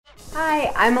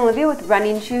Hi, I'm Olivia with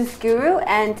Running Shoes Guru,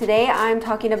 and today I'm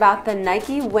talking about the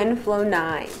Nike Winflo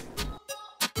 9.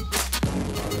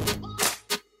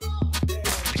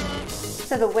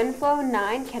 So the Winflo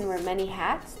 9 can wear many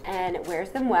hats and it wears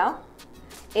them well.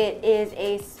 It is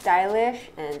a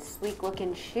stylish and sleek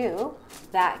looking shoe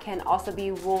that can also be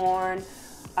worn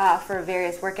for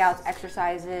various workouts,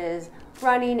 exercises,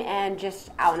 running, and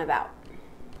just out and about.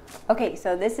 Okay,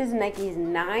 so this is Nike's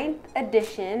 9th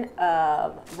edition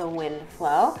of the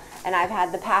Winflo, and I've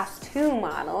had the past 2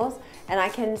 models, and I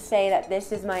can say that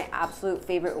this is my absolute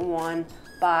favorite one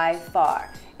by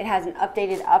far. It has an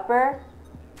updated upper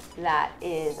that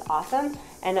is awesome,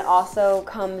 and it also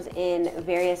comes in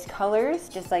various colors,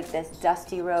 just like this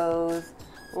dusty rose,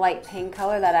 light pink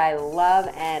color that I love,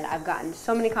 and I've gotten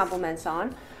so many compliments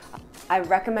on. I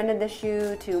recommended this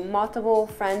shoe to multiple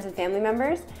friends and family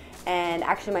members, and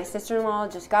actually my sister-in-law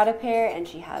just got a pair, and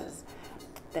she has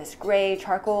this gray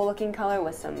charcoal looking color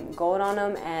with some gold on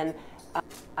them, and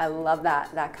I love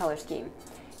that color scheme.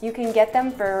 You can get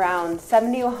them for around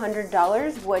 $70 to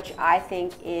 $100, which I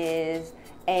think is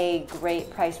a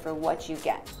great price for what you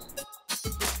get.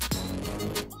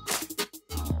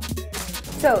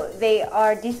 So they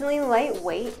are decently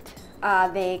lightweight.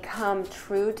 They come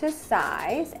true to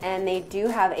size, and they do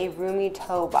have a roomy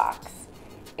toe box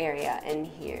area in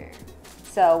here.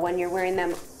 So when you're wearing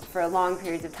them for long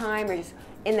periods of time or just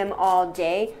in them all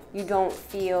day, you don't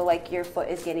feel like your foot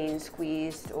is getting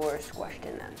squeezed or squished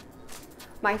in them.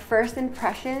 My first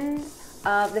impressions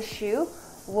of the shoe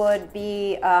would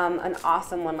be an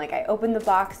awesome one. Like, I opened the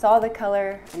box, saw the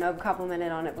color, I know I've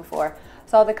complimented on it before,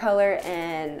 saw the color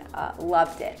and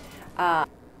loved it.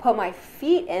 Put my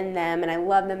feet in them and I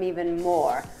love them even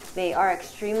more. They are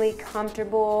extremely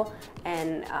comfortable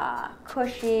and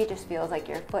cushy, just feels like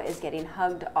your foot is getting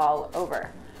hugged all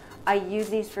over. I use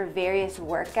these for various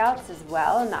workouts as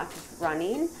well, not just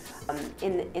running,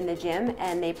 in the gym,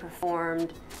 and they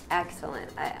performed excellent.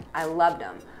 I loved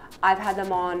them. I've had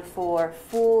them on for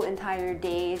full entire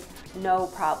days, no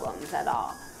problems at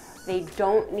all. They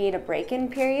don't need a break-in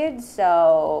period,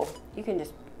 so you can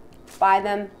just buy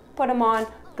them, put them on,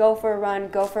 go for a run,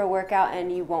 go for a workout,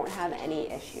 and you won't have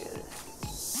any issues.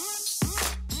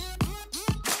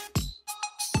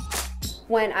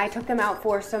 When I took them out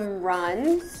for some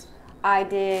runs, I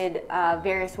did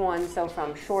various ones, so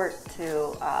from short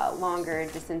to longer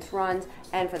distance runs,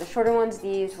 and for the shorter ones,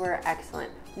 these were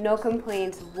excellent. No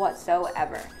complaints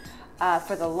whatsoever.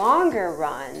 For the longer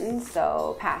runs,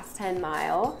 so past 10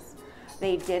 miles,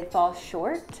 they did fall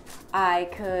short. I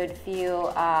could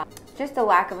feel just a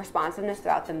lack of responsiveness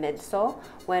throughout the midsole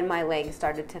when my legs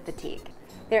started to fatigue.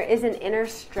 There is an inner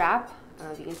strap, I don't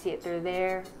know if you can see it through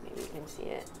there, maybe you can see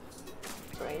it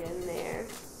right in there,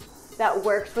 that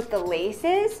works with the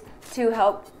laces to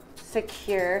help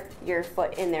secure your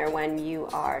foot in there when you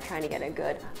are trying to get a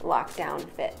good lockdown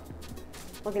fit.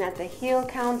 Looking at the heel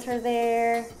counter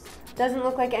there, doesn't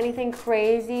look like anything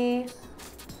crazy,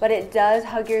 but it does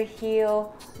hug your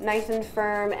heel nice and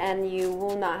firm, and you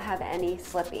will not have any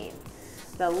slipping.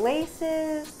 The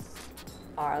laces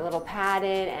are a little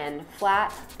padded and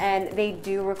flat, and they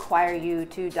do require you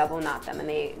to double knot them, and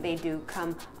they do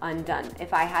come undone.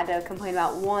 If I had to complain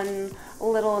about one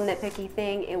little nitpicky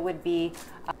thing, it would be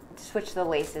switch the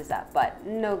laces up, but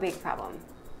no big problem.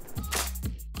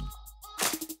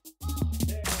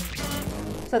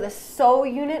 So the sole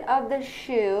unit of the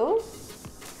shoe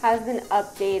has been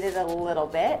updated a little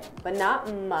bit, but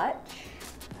not much.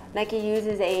 Nike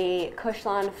uses a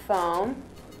Cushlon foam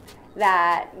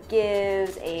that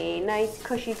gives a nice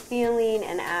cushy feeling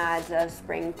and adds a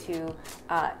spring to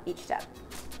each step.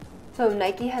 So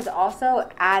Nike has also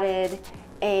added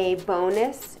a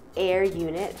bonus air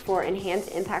unit for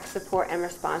enhanced impact support and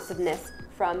responsiveness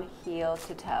from heel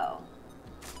to toe.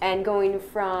 And going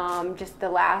from just the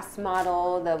last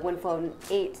model, the Winflo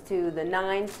 8 to the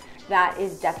 9, that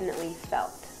is definitely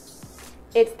felt.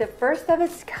 It's the first of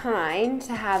its kind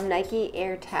to have Nike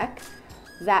Air Tech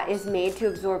that is made to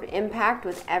absorb impact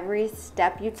with every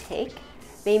step you take.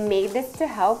 They made this to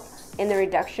help in the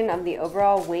reduction of the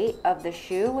overall weight of the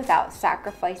shoe without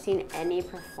sacrificing any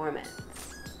performance.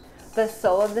 The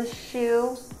sole of the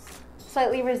shoe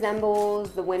slightly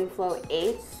resembles the Winflo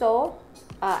 8 sole.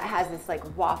 It has this like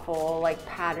waffle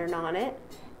pattern on it,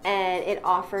 and it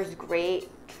offers great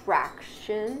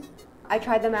traction. I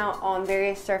tried them out on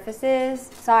various surfaces: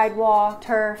 sidewalk,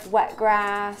 turf, wet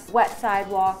grass, wet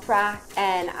sidewalk, track,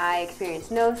 and I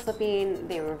experienced no slipping.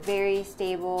 They were very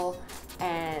stable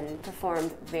and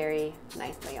performed very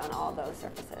nicely on all those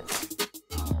surfaces.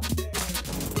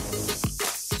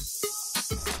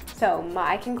 So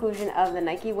my conclusion of the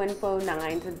Nike Winflo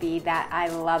 9s would be that I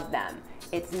love them.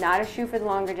 It's not a shoe for the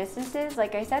longer distances.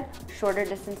 Like I said, shorter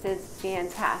distances,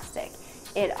 fantastic.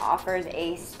 It offers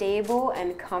a stable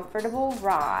and comfortable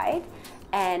ride,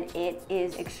 and it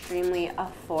is extremely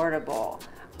affordable.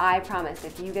 I promise,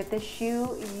 if you get this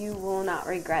shoe, you will not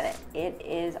regret it. It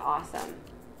is awesome.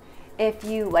 If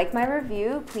you like my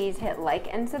review, please hit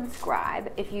like and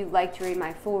subscribe. If you'd like to read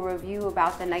my full review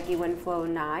about the Nike Winflo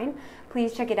 9,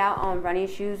 please check it out on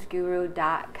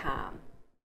runningshoesguru.com.